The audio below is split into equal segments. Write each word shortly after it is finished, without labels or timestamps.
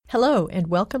Hello, and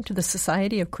welcome to the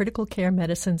Society of Critical Care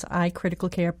Medicine's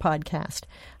iCritical Care podcast.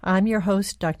 I'm your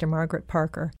host, Dr. Margaret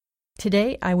Parker.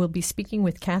 Today, I will be speaking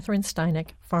with Katherine Steineck,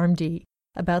 PharmD,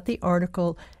 about the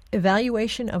article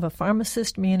Evaluation of a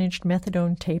Pharmacist-Managed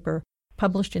Methadone Taper,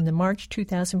 published in the March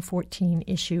 2014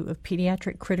 issue of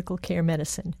Pediatric Critical Care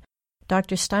Medicine.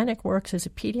 Dr. Steineck works as a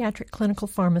pediatric clinical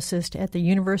pharmacist at the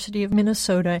University of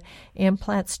Minnesota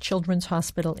Amplatz Children's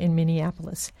Hospital in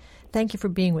Minneapolis. Thank you for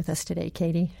being with us today,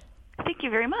 Katie. Thank you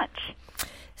very much.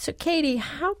 So, Katie,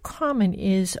 how common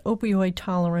is opioid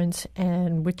tolerance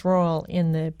and withdrawal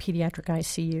in the pediatric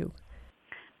ICU?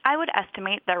 I would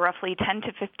estimate that roughly 10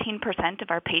 to 15%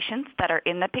 of our patients that are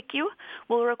in the PICU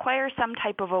will require some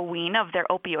type of a wean of their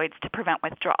opioids to prevent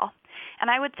withdrawal. And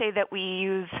I would say that we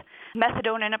use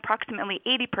methadone in approximately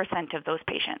 80% of those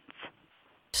patients.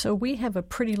 So we have a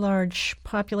pretty large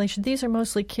population. These are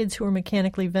mostly kids who are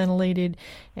mechanically ventilated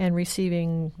and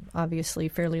receiving, obviously,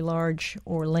 fairly large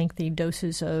or lengthy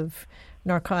doses of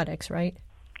narcotics, right?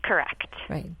 Correct.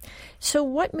 Right. So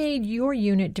what made your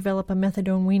unit develop a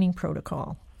methadone weaning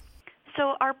protocol?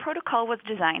 So our protocol was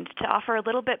designed to offer a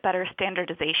little bit better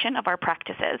standardization of our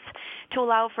practices to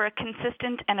allow for a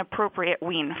consistent and appropriate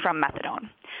wean from methadone.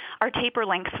 Our taper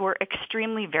lengths were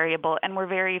extremely variable and were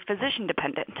very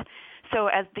physician-dependent. So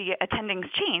as the attendings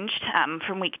changed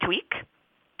from week to week,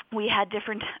 we had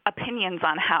different opinions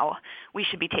on how we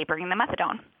should be tapering the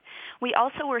methadone. We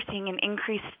also were seeing an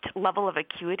increased level of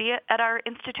acuity at our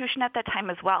institution at that time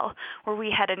as well, where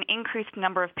we had an increased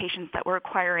number of patients that were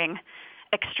requiring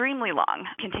extremely long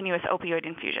continuous opioid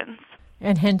infusions.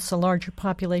 And hence a larger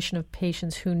population of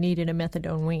patients who needed a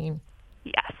methadone wean.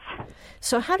 Yes.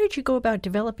 So how did you go about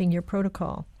developing your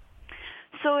protocol?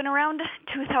 So in around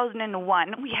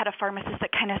 2001, we had a pharmacist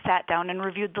that kind of sat down and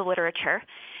reviewed the literature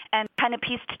and kind of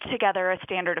pieced together a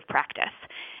standard of practice.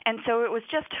 And so it was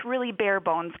just really bare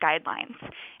bones guidelines.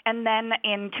 And then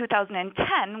in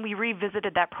 2010, we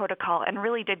revisited that protocol and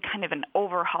really did kind of an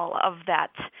overhaul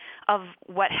of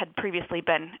what had previously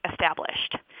been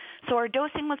established. So our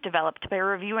dosing was developed by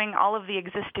reviewing all of the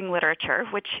existing literature,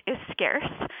 which is scarce,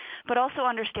 but also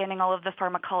understanding all of the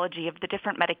pharmacology of the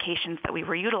different medications that we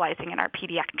were utilizing in our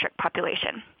pediatric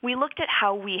population. We looked at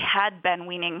how we had been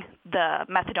weaning the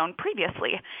methadone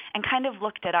previously and kind of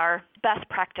looked at our best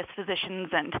practice physicians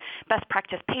and best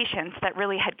practice patients that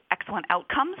really had excellent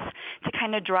outcomes to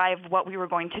kind of drive what we were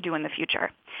going to do in the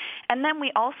future. And then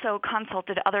we also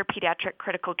consulted other pediatric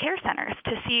critical care centers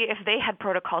to see if they had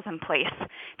protocols in place,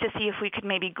 to see if we could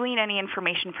maybe glean any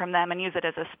information from them and use it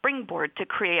as a springboard to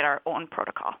create our own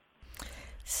protocol.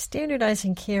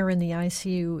 Standardizing care in the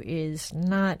ICU is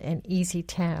not an easy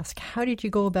task. How did you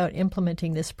go about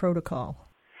implementing this protocol?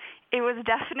 It was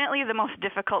definitely the most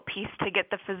difficult piece to get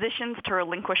the physicians to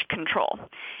relinquish control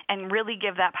and really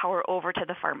give that power over to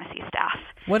the pharmacy staff.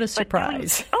 What a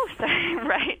surprise.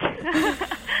 Right.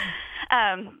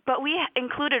 But we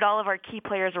included all of our key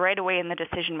players right away in the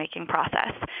decision-making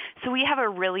process. So we have a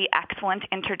really excellent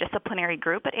interdisciplinary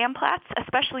group at Amplatz,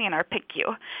 especially in our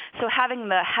PICU. So having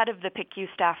the head of the PICU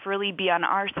staff really be on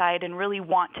our side and really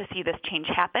want to see this change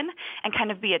happen and kind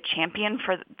of be a champion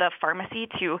for the pharmacy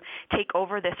to take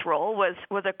over this role was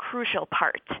a crucial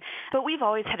part. But we've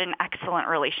always had an excellent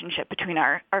relationship between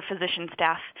our physician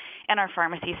staff and our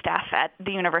pharmacy staff at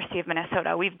the University of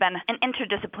Minnesota. We've been an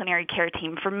interdisciplinary care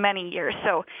team for many years,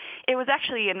 so it was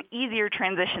actually an easier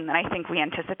transition than I think we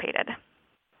anticipated.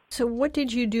 So what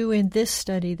did you do in this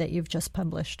study that you've just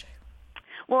published?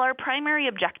 Well, our primary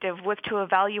objective was to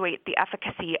evaluate the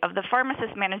efficacy of the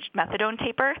pharmacist-managed methadone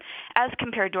taper as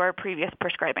compared to our previous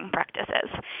prescribing practices.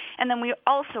 And then we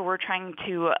also were trying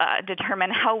to determine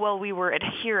how well we were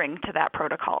adhering to that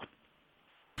protocol.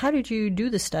 How did you do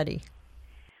the study?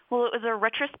 Well, it was a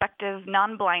retrospective,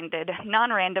 non-blinded,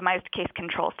 non-randomized case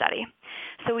control study.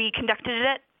 So we conducted it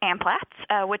at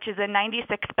Amplatz, which is a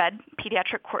 96-bed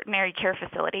pediatric quaternary care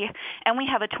facility, and we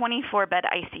have a 24-bed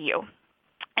ICU.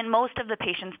 And most of the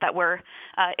patients that were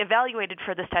evaluated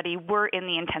for the study were in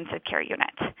the intensive care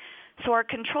unit. So our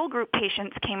control group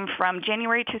patients came from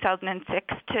January 2006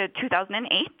 to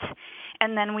 2008,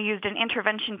 and then we used an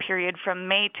intervention period from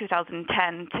May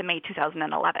 2010 to May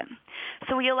 2011.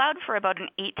 So we allowed for about an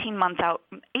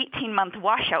 18-month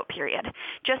washout period,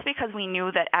 just because we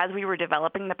knew that as we were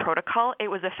developing the protocol, it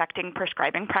was affecting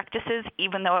prescribing practices,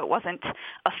 even though it wasn't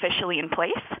officially in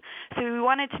place. So we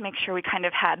wanted to make sure we kind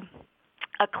of had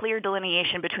a clear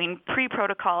delineation between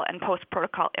pre-protocol and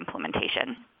post-protocol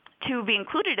implementation. To be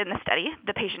included in the study,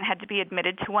 the patient had to be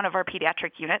admitted to one of our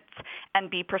pediatric units and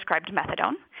be prescribed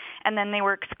methadone. And then they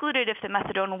were excluded if the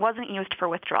methadone wasn't used for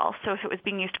withdrawal, so if it was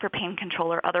being used for pain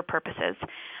control or other purposes,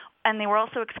 and they were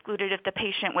also excluded if the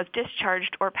patient was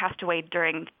discharged or passed away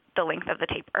during the length of the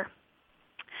taper.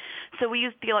 So we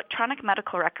used the electronic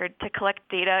medical record to collect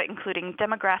data including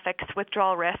demographics,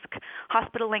 withdrawal risk,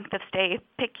 hospital length of stay,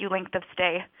 PICU length of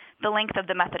stay, the length of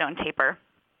the methadone taper,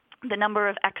 the number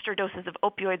of extra doses of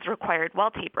opioids required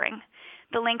while tapering,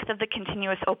 the length of the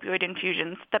continuous opioid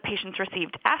infusions that patients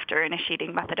received after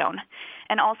initiating methadone,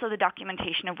 and also the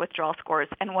documentation of withdrawal scores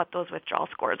and what those withdrawal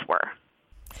scores were.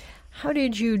 How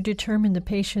did you determine the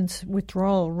patient's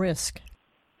withdrawal risk?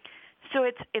 So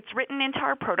it's written into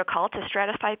our protocol to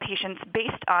stratify patients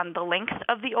based on the length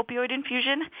of the opioid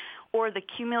infusion or the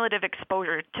cumulative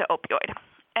exposure to opioid.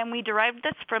 And we derived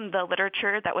this from the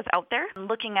literature that was out there,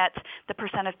 looking at the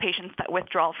percent of patients that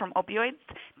withdraw from opioids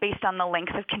based on the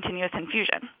length of continuous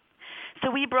infusion.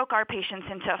 So we broke our patients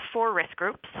into 4 risk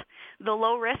groups. The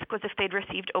low risk was if they'd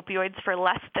received opioids for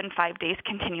less than 5 days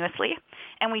continuously,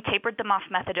 and we tapered them off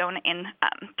methadone in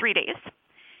 3 days.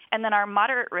 And then our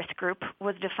moderate risk group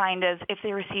was defined as if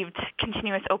they received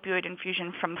continuous opioid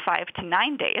infusion from 5 to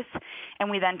 9 days, and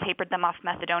we then tapered them off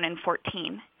methadone in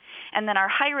 14. And then our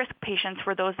high-risk patients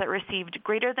were those that received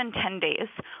greater than 10 days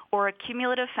or a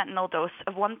cumulative fentanyl dose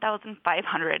of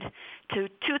 1,500 to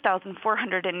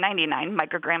 2,499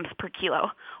 micrograms per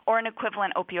kilo, or an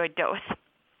equivalent opioid dose.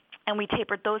 And we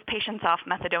tapered those patients off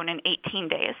methadone in 18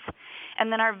 days.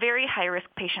 And then our very high-risk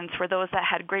patients were those that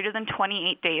had greater than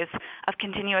 28 days of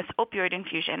continuous opioid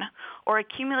infusion or a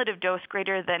cumulative dose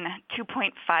greater than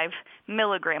 2.5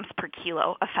 milligrams per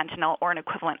kilo of fentanyl or an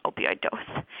equivalent opioid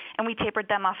dose. And we tapered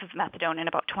them off of methadone in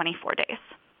about 24 days.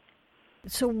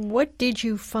 So what did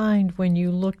you find when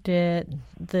you looked at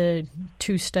the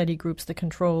 2 study groups, the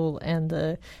control and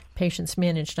the patients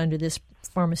managed under this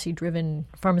pharmacist-driven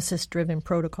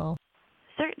protocol?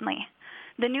 Certainly.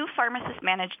 The new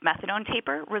pharmacist-managed methadone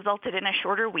taper resulted in a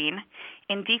shorter wean,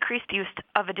 in decreased use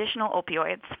of additional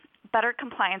opioids, better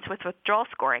compliance with withdrawal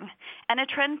scoring, and a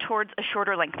trend towards a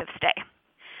shorter length of stay.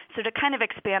 So to kind of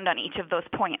expand on each of those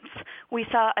points, we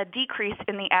saw a decrease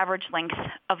in the average length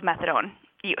of methadone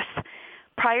use.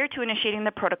 Prior to initiating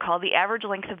the protocol, the average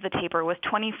length of the taper was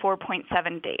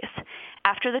 24.7 days.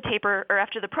 After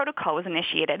the protocol was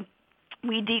initiated,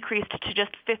 we decreased to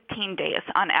just 15 days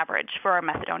on average for our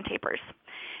methadone tapers.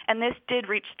 And this did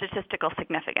reach statistical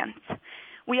significance.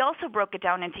 We also broke it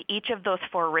down into each of those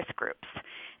 4 risk groups.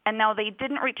 And now they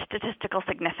didn't reach statistical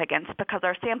significance because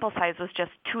our sample size was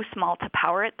just too small to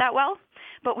power it that well.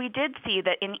 But we did see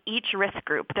that in each risk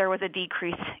group, there was a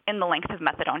decrease in the length of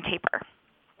methadone taper.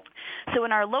 So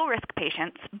in our low-risk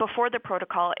patients, before the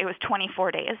protocol, it was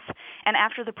 24 days, and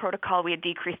after the protocol, we had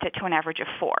decreased it to an average of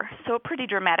 4, so a pretty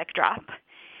dramatic drop.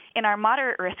 In our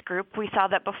moderate risk group, we saw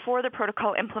that before the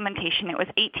protocol implementation, it was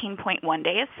 18.1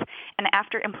 days, and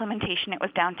after implementation, it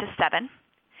was down to 7.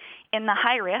 In the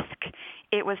high risk,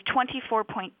 it was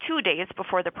 24.2 days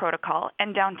before the protocol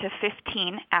and down to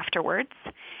 15 afterwards.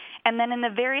 And then in the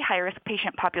very high-risk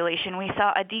patient population, we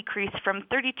saw a decrease from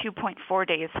 32.4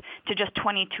 days to just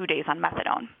 22 days on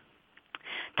methadone.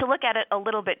 To look at it a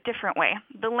little bit different way,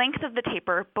 the length of the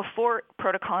taper before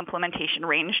protocol implementation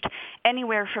ranged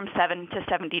anywhere from 7 to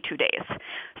 72 days.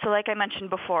 So like I mentioned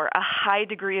before, a high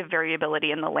degree of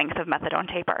variability in the length of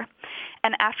methadone taper.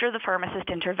 And after the pharmacist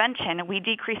intervention, we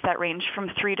decreased that range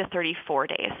from 3 to 34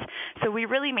 days. So we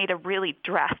really made a really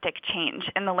drastic change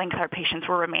in the length our patients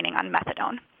were remaining on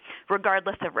methadone,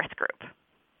 regardless of risk group.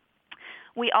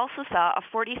 We also saw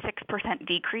a 46%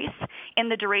 decrease in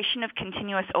the duration of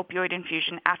continuous opioid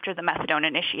infusion after the methadone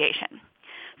initiation.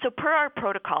 So per our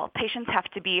protocol, patients have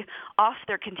to be off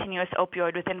their continuous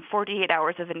opioid within 48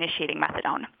 hours of initiating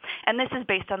methadone. And this is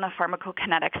based on the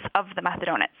pharmacokinetics of the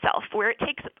methadone itself, where it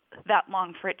takes that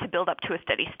long for it to build up to a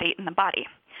steady state in the body.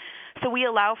 So we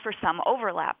allow for some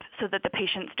overlap so that the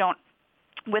patients don't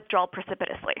withdraw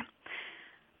precipitously.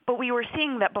 But we were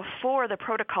seeing that before the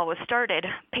protocol was started,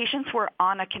 patients were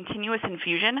on a continuous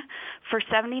infusion for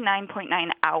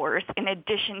 79.9 hours in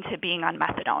addition to being on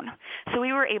methadone. So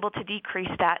we were able to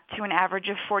decrease that to an average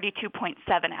of 42.7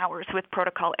 hours with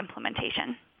protocol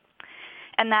implementation.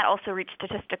 And that also reached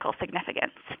statistical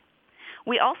significance.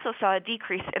 We also saw a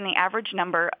decrease in the average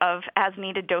number of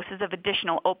as-needed doses of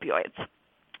additional opioids.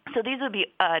 So these would be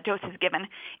doses given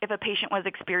if a patient was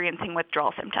experiencing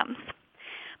withdrawal symptoms.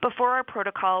 Before our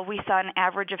protocol, we saw an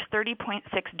average of 30.6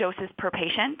 doses per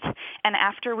patient, and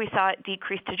after we saw it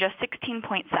decrease to just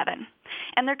 16.7.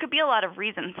 And there could be a lot of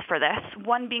reasons for this,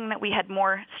 one being that we had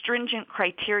more stringent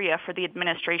criteria for the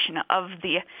administration of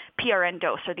the PRN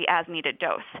dose, or the as-needed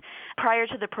dose. Prior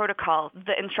to the protocol,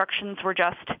 the instructions were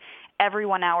just every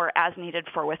 1 hour as needed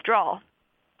for withdrawal.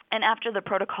 And after the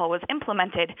protocol was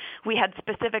implemented, we had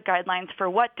specific guidelines for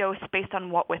what dose based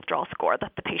on what withdrawal score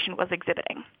that the patient was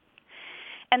exhibiting.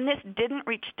 And this didn't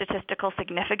reach statistical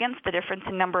significance, the difference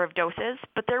in number of doses,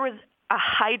 but there was a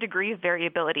high degree of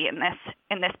variability in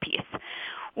this piece,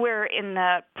 where in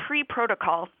the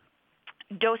pre-protocol,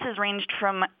 doses ranged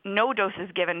from no doses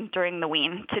given during the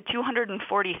wean to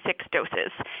 246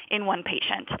 doses in one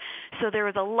patient. So there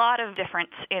was a lot of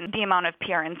difference in the amount of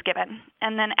PRNs given.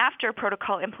 And then after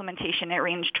protocol implementation, it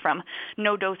ranged from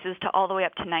no doses to all the way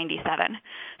up to 97.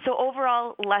 So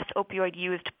overall, less opioid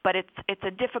used, but it's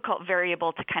a difficult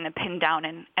variable to kind of pin down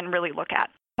and really look at.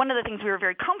 One of the things we were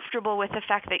very comfortable with the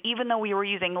fact that even though we were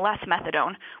using less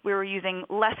methadone, we were using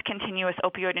less continuous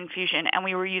opioid infusion, and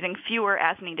we were using fewer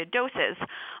as-needed doses,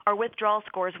 our withdrawal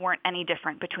scores weren't any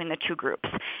different between the two groups.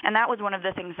 And that was one of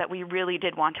the things that we really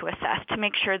did want to assess to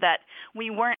make sure that we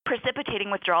weren't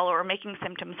precipitating withdrawal or making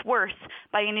symptoms worse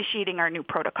by initiating our new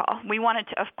protocol. We wanted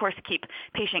to, of course, keep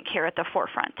patient care at the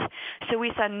forefront. So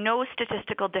we saw no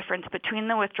statistical difference between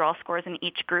the withdrawal scores in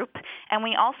each group, and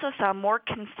we also saw more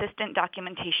consistent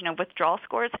documentation of withdrawal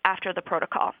scores after the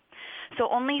protocol. So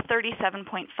only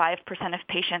 37.5% of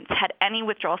patients had any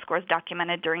withdrawal scores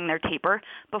documented during their taper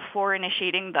before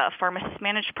initiating the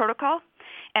Pharmacist-Managed protocol.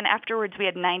 And afterwards, we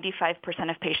had 95%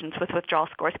 of patients with withdrawal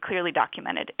scores clearly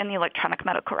documented in the electronic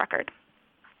medical record.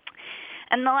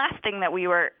 And the last thing that we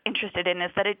were interested in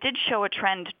is that it did show a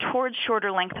trend towards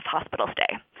shorter length of hospital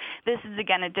stay. This is,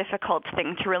 again, a difficult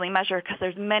thing to really measure because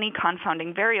there's many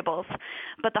confounding variables,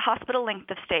 but the hospital length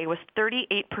of stay was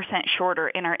 38% shorter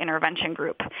in our intervention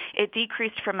group. It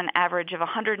decreased from an average of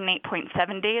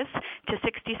 108.7 days to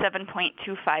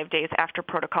 67.25 days after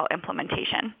protocol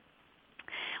implementation.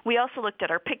 We also looked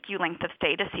at our PICU length of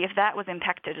stay to see if that was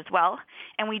impacted as well,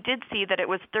 and we did see that it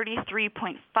was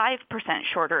 33.5%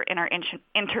 shorter in our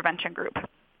intervention group,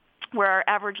 where our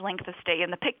average length of stay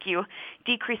in the PICU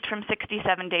decreased from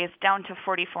 67 days down to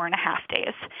 44.5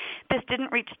 days. This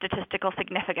didn't reach statistical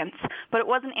significance, but it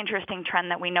was an interesting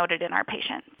trend that we noted in our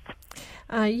patients.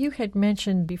 You had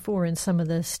mentioned before in some of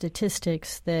the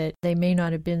statistics that they may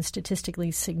not have been statistically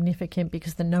significant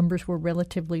because the numbers were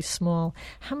relatively small.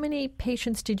 How many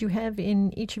patients did you have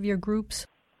in each of your groups?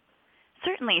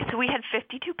 Certainly. So we had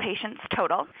 52 patients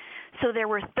total. So there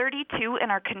were 32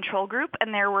 in our control group,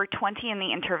 and there were 20 in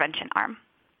the intervention arm.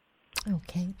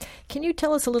 Okay. Can you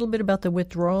tell us a little bit about the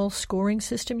withdrawal scoring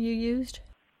system you used?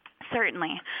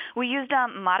 Certainly. We used a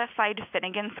modified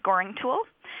Finnegan scoring tool,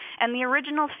 and the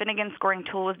original Finnegan scoring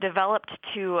tool was developed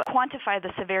to quantify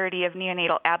the severity of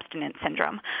neonatal abstinence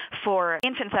syndrome for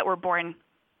infants that were born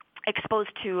exposed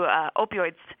to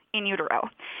opioids in utero.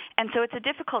 And so it's a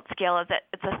difficult scale.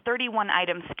 It's a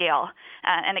 31-item scale,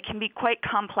 and it can be quite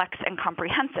complex and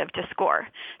comprehensive to score.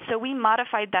 So we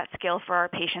modified that scale for our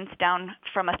patients down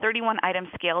from a 31-item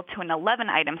scale to an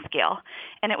 11-item scale,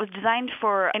 and it was designed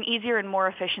for an easier and more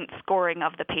efficient scoring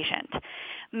of the patient.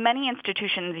 Many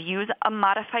institutions use a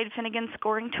modified Finnegan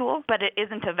scoring tool, but it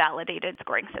isn't a validated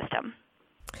scoring system.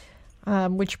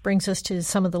 Which brings us to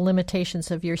some of the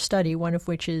limitations of your study, one of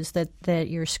which is that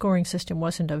your scoring system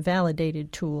wasn't a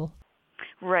validated tool.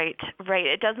 Right.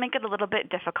 It does make it a little bit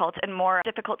difficult and more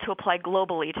difficult to apply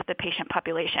globally to the patient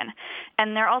population.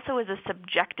 And there also is a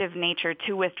subjective nature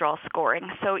to withdrawal scoring.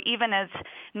 So even as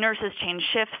nurses change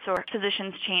shifts or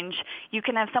physicians change, you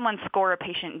can have someone score a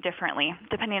patient differently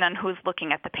depending on who's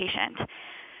looking at the patient.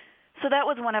 So that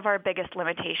was one of our biggest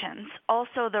limitations.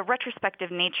 Also, the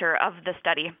retrospective nature of the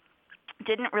study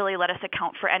didn't really let us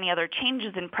account for any other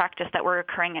changes in practice that were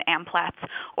occurring at Amplatz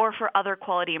or for other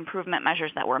quality improvement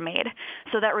measures that were made.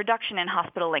 So that reduction in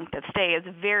hospital length of stay is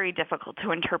very difficult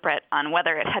to interpret on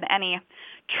whether it had any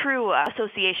true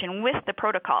association with the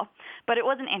protocol, but it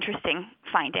was an interesting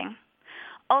finding.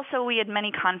 Also, we had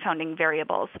many confounding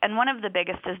variables, and one of the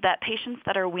biggest is that patients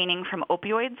that are weaning from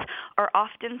opioids are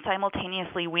often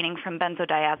simultaneously weaning from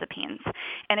benzodiazepines,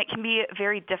 and it can be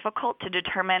very difficult to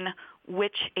determine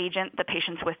which agent the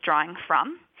patient's withdrawing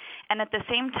from. And at the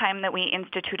same time that we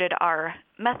instituted our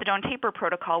methadone taper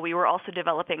protocol, we were also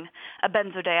developing a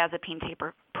benzodiazepine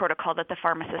taper protocol that the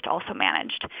pharmacist also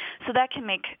managed. So that can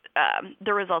make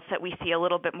the results that we see a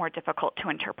little bit more difficult to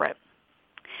interpret.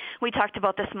 We talked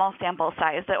about the small sample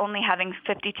size, that only having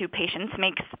 52 patients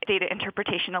makes data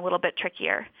interpretation a little bit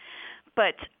trickier.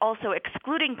 But also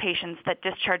excluding patients that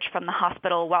discharge from the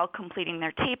hospital while completing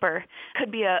their taper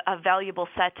could be a valuable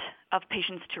set of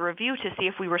patients to review to see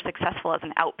if we were successful as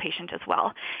an outpatient as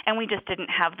well. And we just didn't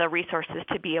have the resources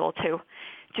to be able to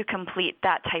complete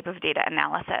that type of data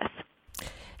analysis.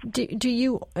 Do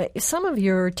you? Some of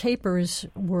your tapers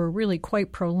were really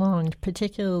quite prolonged,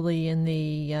 particularly in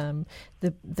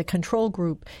the control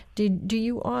group. Do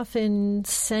you often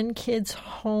send kids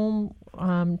home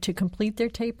to complete their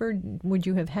taper? Would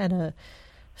you have had a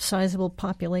sizable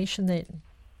population that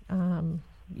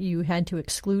you had to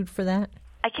exclude for that?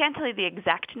 I can't tell you the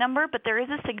exact number, but there is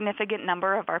a significant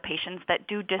number of our patients that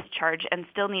do discharge and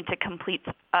still need to complete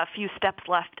a few steps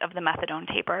left of the methadone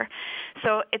taper.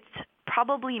 So it's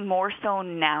probably more so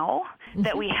now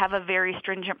that we have a very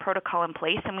stringent protocol in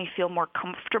place and we feel more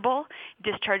comfortable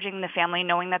discharging the family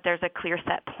knowing that there's a clear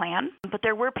set plan. But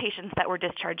there were patients that were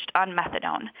discharged on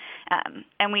methadone,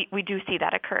 and we do see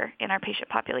that occur in our patient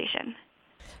population.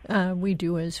 We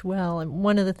do as well. And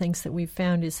one of the things that we've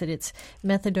found is that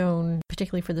methadone,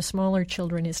 particularly for the smaller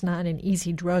children, is not an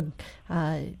easy drug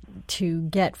to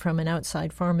get from an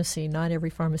outside pharmacy. Not every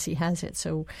pharmacy has it.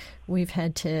 So we've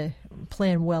had to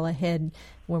plan well ahead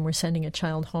when we're sending a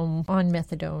child home on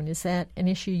methadone. Is that an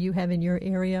issue you have in your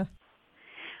area?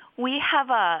 We have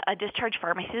a discharge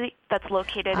pharmacy that's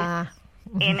located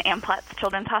in Amplatz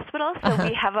Children's Hospital. So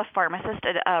we have a pharmacist,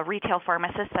 a retail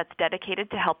pharmacist that's dedicated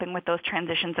to helping with those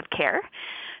transitions of care.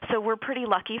 So we're pretty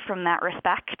lucky from that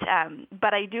respect.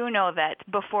 But I do know that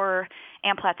before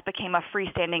Amplatz became a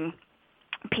freestanding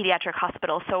pediatric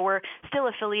hospital, so we're still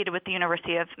affiliated with the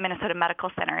University of Minnesota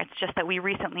Medical Center. It's just that we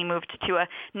recently moved to a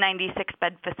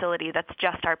 96-bed facility that's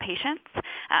just our patients.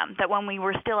 That when we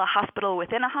were still a hospital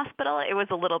within a hospital, it was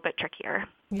a little bit trickier.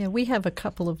 Yeah, we have a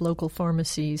couple of local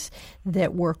pharmacies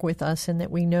that work with us and that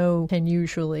we know can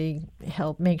usually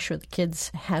help make sure the kids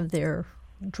have their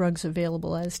drugs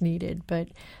available as needed, but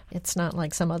it's not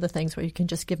like some other things where you can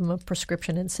just give them a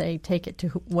prescription and say, take it to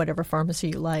whatever pharmacy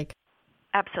you like.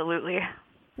 Absolutely.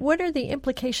 What are the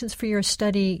implications for your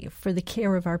study for the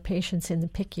care of our patients in the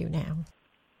PICU now?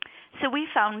 So we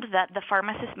found that the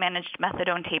Pharmacist-Managed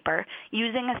methadone taper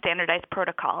using a standardized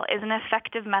protocol is an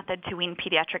effective method to wean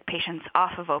pediatric patients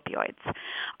off of opioids.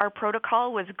 Our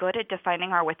protocol was good at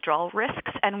defining our withdrawal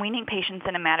risks and weaning patients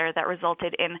in a manner that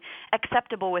resulted in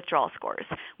acceptable withdrawal scores.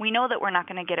 We know that we're not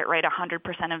going to get it right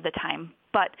 100% of the time,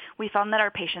 but we found that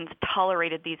our patients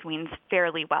tolerated these weans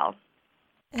fairly well.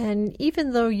 And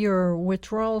even though your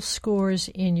withdrawal scores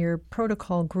in your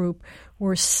protocol group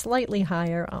were slightly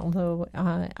higher, although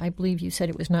I believe you said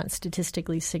it was not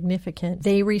statistically significant,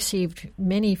 they received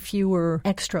many fewer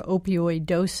extra opioid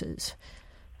doses,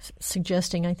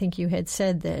 suggesting, I think you had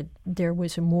said, that there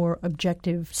was a more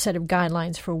objective set of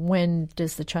guidelines for when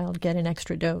does the child get an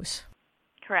extra dose.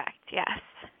 Correct, yes.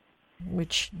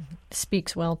 Which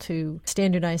speaks well to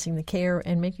standardizing the care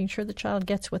and making sure the child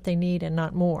gets what they need and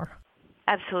not more.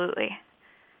 Absolutely.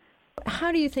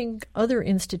 How do you think other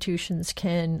institutions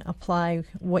can apply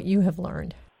what you have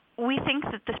learned? We think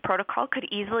that this protocol could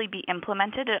easily be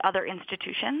implemented at other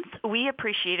institutions. We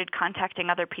appreciated contacting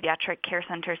other pediatric care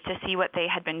centers to see what they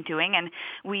had been doing, and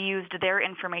we used their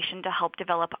information to help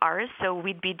develop ours. So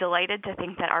we'd be delighted to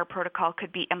think that our protocol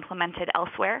could be implemented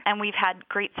elsewhere. And we've had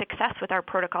great success with our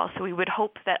protocol, so we would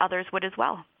hope that others would as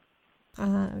well.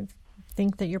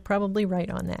 Think that you're probably right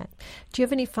on that. Do you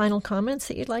have any final comments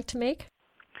that you'd like to make?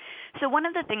 So one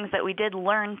of the things that we did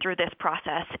learn through this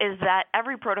process is that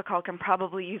every protocol can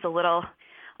probably use a little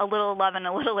love and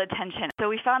a little attention. So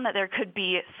we found that there could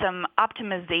be some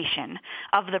optimization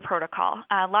of the protocol,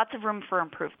 lots of room for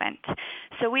improvement.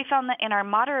 So we found that in our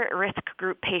moderate risk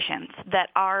group patients that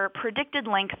our predicted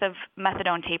length of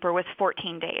methadone taper was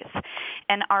 14 days,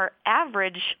 and our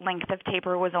average length of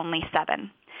taper was only 7.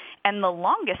 And the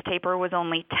longest taper was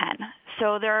only 10.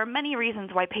 So there are many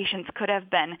reasons why patients could have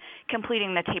been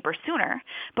completing the taper sooner,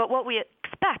 but what we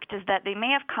expect is that they may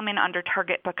have come in under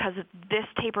target because this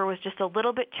taper was just a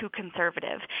little bit too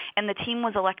conservative, and the team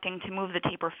was electing to move the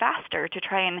taper faster to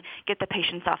try and get the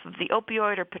patients off of the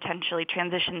opioid or potentially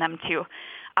transition them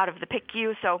out of the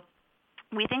PICU. So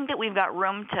we think that we've got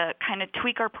room to kind of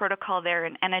tweak our protocol there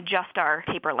and adjust our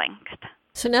taper length.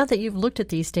 So now that you've looked at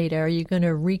these data, are you going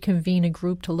to reconvene a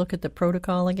group to look at the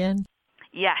protocol again?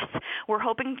 Yes. We're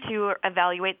hoping to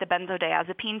evaluate the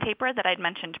benzodiazepine taper that I'd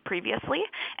mentioned previously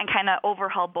and kind of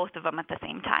overhaul both of them at the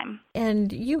same time.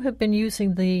 And you have been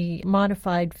using the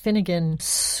modified Finnegan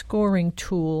scoring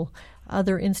tool.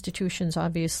 Other institutions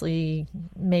obviously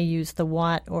may use the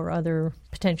Watt or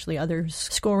potentially other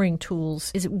scoring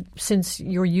tools. Is it, since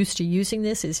you're used to using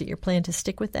this, is it your plan to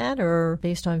stick with that? Or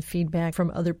based on feedback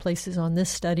from other places on this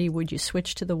study, would you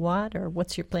switch to the Watt, or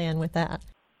what's your plan with that?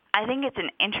 I think it's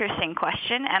an interesting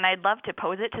question, and I'd love to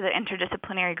pose it to the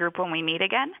interdisciplinary group when we meet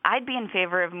again. I'd be in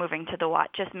favor of moving to the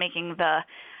Watt, just making the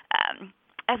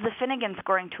as the Finnegan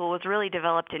scoring tool was really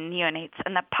developed in neonates,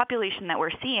 and the population that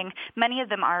we're seeing, many of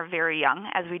them are very young,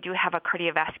 as we do have a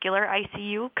cardiovascular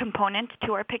ICU component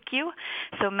to our PICU.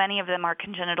 So many of them are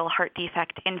congenital heart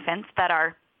defect infants that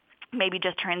are maybe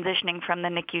just transitioning from the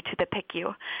NICU to the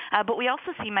PICU. But we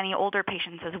also see many older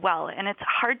patients as well, and it's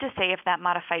hard to say if that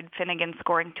modified Finnegan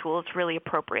scoring tool is really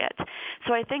appropriate.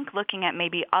 So I think looking at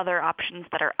maybe other options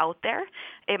that are out there,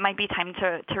 it might be time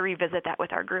to revisit that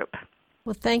with our group.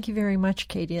 Well, thank you very much,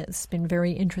 Katie. It's been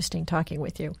very interesting talking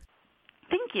with you.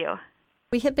 Thank you.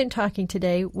 We have been talking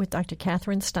today with Dr.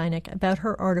 Katherine Steineck about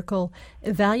her article,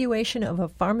 Evaluation of a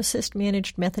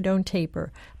Pharmacist-Managed Methadone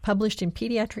Taper, published in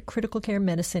Pediatric Critical Care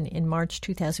Medicine in March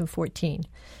 2014.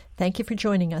 Thank you for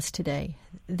joining us today.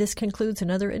 This concludes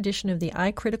another edition of the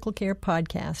iCritical Care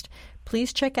podcast.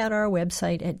 Please check out our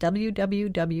website at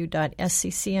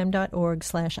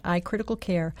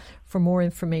www.sccm.org/iCriticalCare for more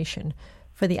information.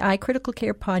 For the iCritical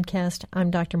Care podcast,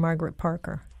 I'm Dr. Margaret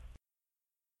Parker.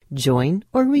 Join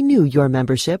or renew your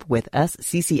membership with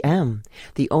SCCM,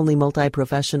 the only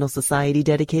multi-professional society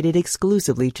dedicated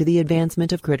exclusively to the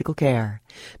advancement of critical care.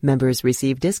 Members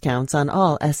receive discounts on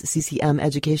all SCCM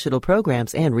educational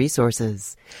programs and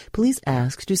resources. Please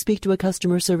ask to speak to a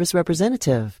customer service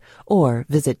representative or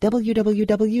visit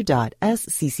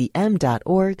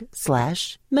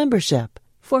www.sccm.org/membership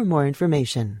for more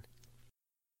information.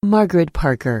 Margaret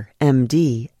Parker,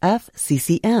 MD,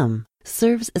 FCCM,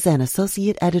 serves as an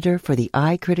associate editor for the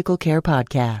iCritical Care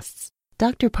podcasts.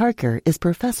 Dr. Parker is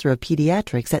professor of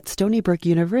pediatrics at Stony Brook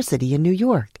University in New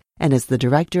York and is the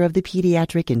director of the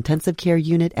Pediatric Intensive Care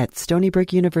Unit at Stony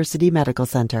Brook University Medical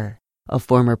Center. A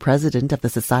former president of the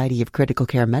Society of Critical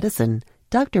Care Medicine,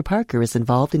 Dr. Parker is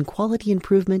involved in quality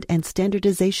improvement and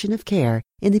standardization of care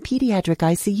in the pediatric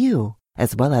ICU,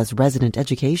 as well as resident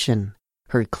education.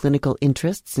 Her clinical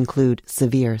interests include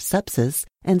severe sepsis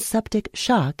and septic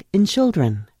shock in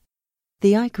children.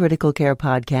 The iCritical Care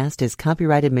podcast is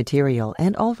copyrighted material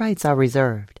and all rights are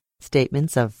reserved.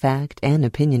 Statements of fact and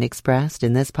opinion expressed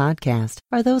in this podcast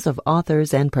are those of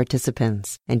authors and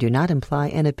participants and do not imply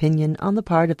an opinion on the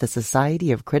part of the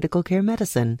Society of Critical Care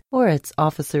Medicine or its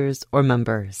officers or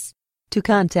members. To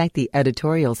contact the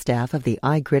editorial staff of the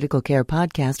iCritical Care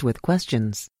podcast with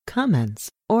questions,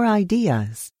 comments, or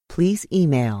ideas, please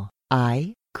email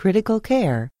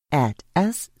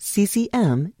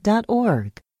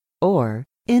iCriticalCare@sccm.org or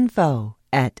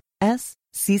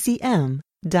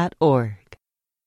info@sccm.org.